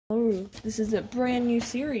Hello, this is a brand new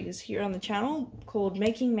series here on the channel called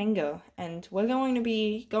Making Manga, and we're going to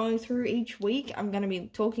be going through each week. I'm going to be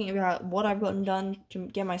talking about what I've gotten done to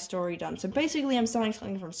get my story done. So basically I'm starting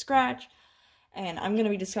something from scratch, and I'm going to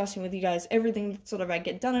be discussing with you guys everything that sort of I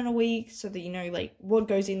get done in a week, so that you know like what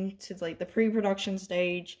goes into like the pre-production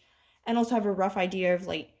stage, and also have a rough idea of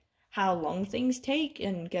like how long things take,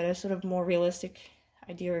 and get a sort of more realistic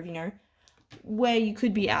idea of, you know, where you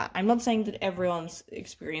could be at. I'm not saying that everyone's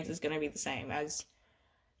experience is going to be the same, as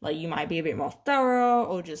like you might be a bit more thorough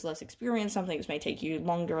or just less experienced. Some things may take you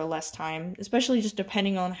longer or less time, especially just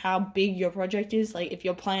depending on how big your project is. Like if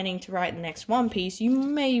you're planning to write the next One Piece, you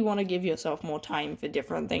may want to give yourself more time for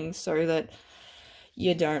different things so that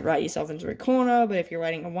you don't write yourself into a corner. But if you're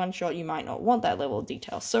writing a one-shot, you might not want that level of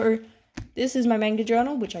detail. So this is my manga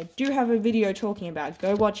journal, which I do have a video talking about.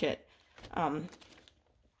 Go watch it.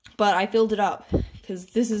 But I filled it up, because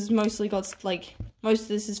this is mostly got, like, most of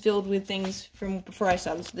this is filled with things from before I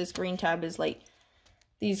started. So this green tab is, like,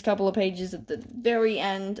 these couple of pages at the very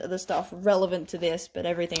end of the stuff relevant to this, but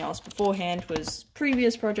everything else beforehand was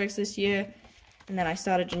previous projects this year. And then I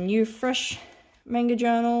started a new, fresh manga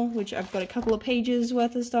journal, which I've got a couple of pages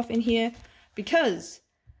worth of stuff in here, because,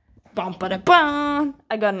 bum-ba-da-bum,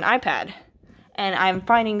 I got an iPad. And I'm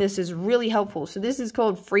finding this is really helpful. So this is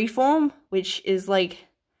called Freeform, which is, like,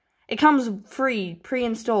 it comes free,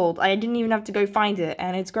 pre-installed. I didn't even have to go find it,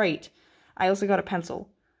 and it's great. I also got a pencil,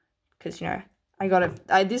 because, you know, I got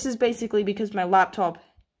a... this is basically because my laptop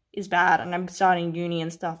is bad, and I'm starting uni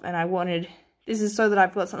and stuff, and I wanted... This is so that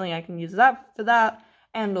I've got something I can use for that,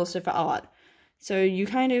 and also for art. So you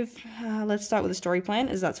kind of... let's start with a story plan,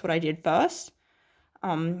 as that's what I did first.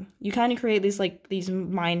 You kind of create these, like, these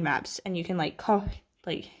mind maps, and you can, like,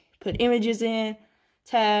 put images in,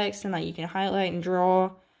 text, and, like, you can highlight and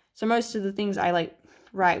draw. So most of the things I, like,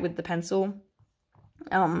 write with the pencil.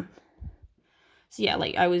 So yeah,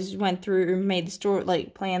 like, I went through, made the story,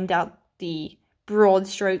 like, planned out the broad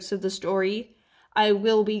strokes of the story. I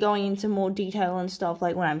will be going into more detail and stuff,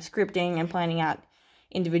 like, when I'm scripting and planning out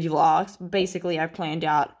individual arcs. Basically, I've planned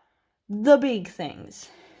out the big things.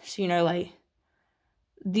 So, you know, like,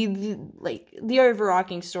 the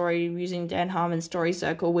overarching story using Dan Harmon's story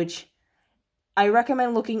circle, which I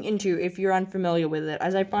recommend looking into if you're unfamiliar with it,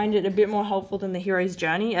 as I find it a bit more helpful than the hero's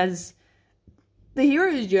journey, as the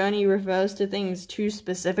hero's journey refers to things too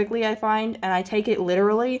specifically, I find, and I take it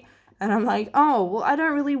literally, and I'm like, oh, well, I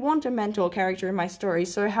don't really want a mentor character in my story,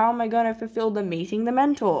 so how am I going to fulfill the meeting the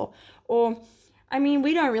mentor? Or, I mean,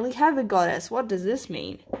 we don't really have a goddess, what does this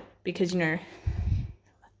mean? Because, you know,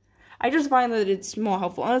 I just find that it's more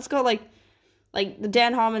helpful, and it's got, like, the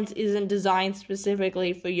Dan Harmon's isn't designed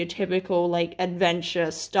specifically for your typical, like, adventure,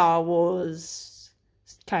 Star Wars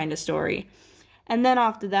kind of story. And then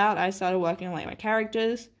after that, I started working on, like, my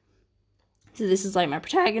characters. So this is, like, my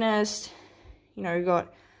protagonist. You know,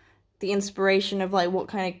 got the inspiration of, like, what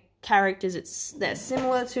kind of characters they're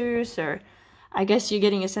similar to. So I guess you're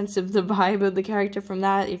getting a sense of the vibe of the character from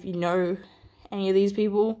that if you know any of these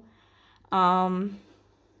people.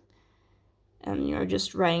 And, you know,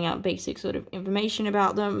 just writing out basic sort of information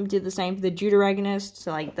about them. Did the same for the deuteragonist,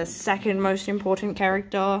 so, like, the second most important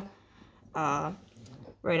character. Wrote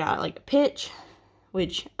out, like, a pitch,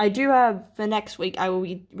 which I do have for next week. I will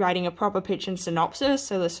be writing a proper pitch and synopsis,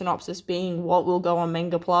 so the synopsis being what will go on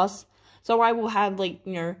Manga Plus. So I will have, like,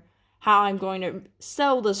 you know, how I'm going to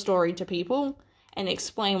sell the story to people and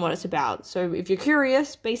explain what it's about. So if you're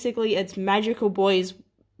curious, basically it's magical boys,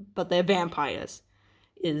 but they're vampires.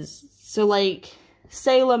 So, like,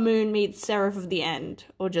 Sailor Moon meets Seraph of the End,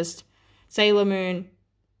 or just Sailor Moon,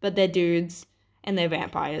 but they're dudes, and they're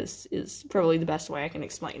vampires, is probably the best way I can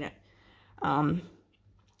explain it. And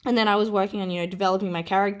then I was working on, you know, developing my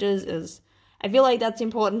characters, as I feel like that's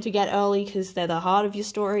important to get early, because they're the heart of your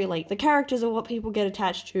story. Like, the characters are what people get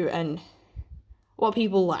attached to, and what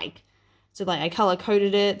people like. So, like, I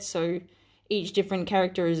color-coded it, so each different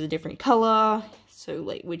character is a different color. So,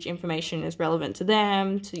 like, which information is relevant to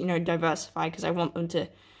them, to, you know, diversify, because I want them to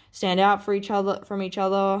stand out from each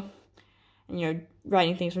other, and, you know,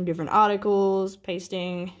 writing things from different articles,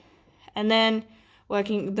 pasting, and then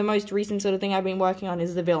the most recent sort of thing I've been working on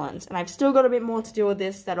is the villains, and I've still got a bit more to do with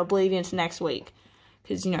this that'll bleed into next week,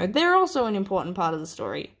 because, you know, they're also an important part of the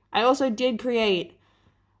story. I also did create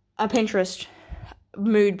a Pinterest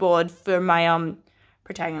mood board for my,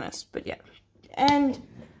 protagonist, but yeah, and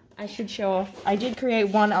I should show off. I did create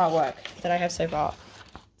one artwork that I have so far.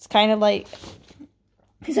 It's kind of like,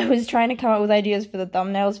 because I was trying to come up with ideas for the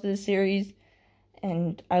thumbnails for the series,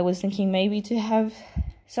 and I was thinking maybe to have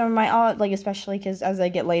some of my art, like, especially because as I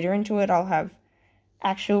get later into it, I'll have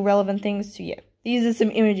actual relevant things to, yeah, these are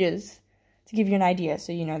some images to give you an idea.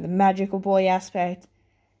 So, you know, the magical boy aspect.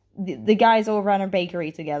 The guys all run a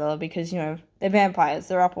bakery together because, you know, they're vampires.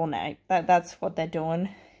 They're up all night. That's what they're doing.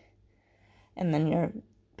 And then, you know,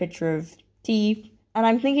 picture of tea. And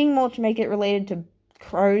I'm thinking more to make it related to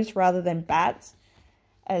crows rather than bats.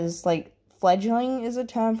 As, like, fledgling is a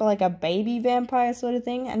term for, like, a baby vampire sort of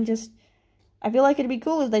thing. And just, I feel like it'd be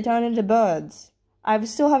cool if they turn into birds. I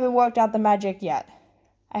still haven't worked out the magic yet.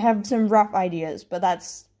 I have some rough ideas, but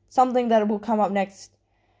that's something that will come up next,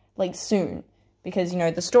 like, soon. Because, you know,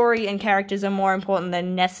 the story and characters are more important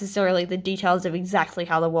than necessarily the details of exactly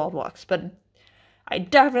how the world works. But I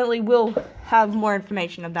definitely will have more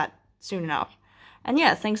information on that soon enough. And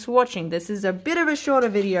yeah, thanks for watching. This is a bit of a shorter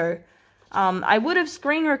video. I would have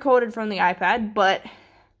screen recorded from the iPad, but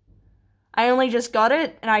I only just got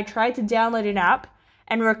it, and I tried to download an app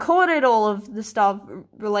and recorded all of the stuff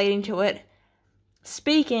relating to it,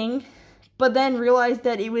 speaking, but then realized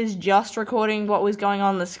that it was just recording what was going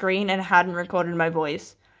on the screen and hadn't recorded my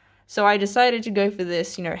voice. So I decided to go for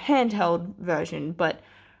this, you know, handheld version, but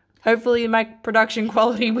hopefully my production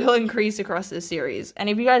quality will increase across this series. And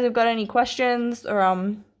if you guys have got any questions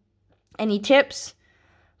or any tips,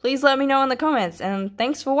 please let me know in the comments. And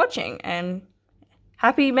thanks for watching, and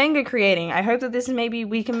happy manga creating. I hope that this is maybe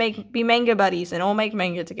we can be manga buddies and all make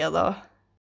manga together.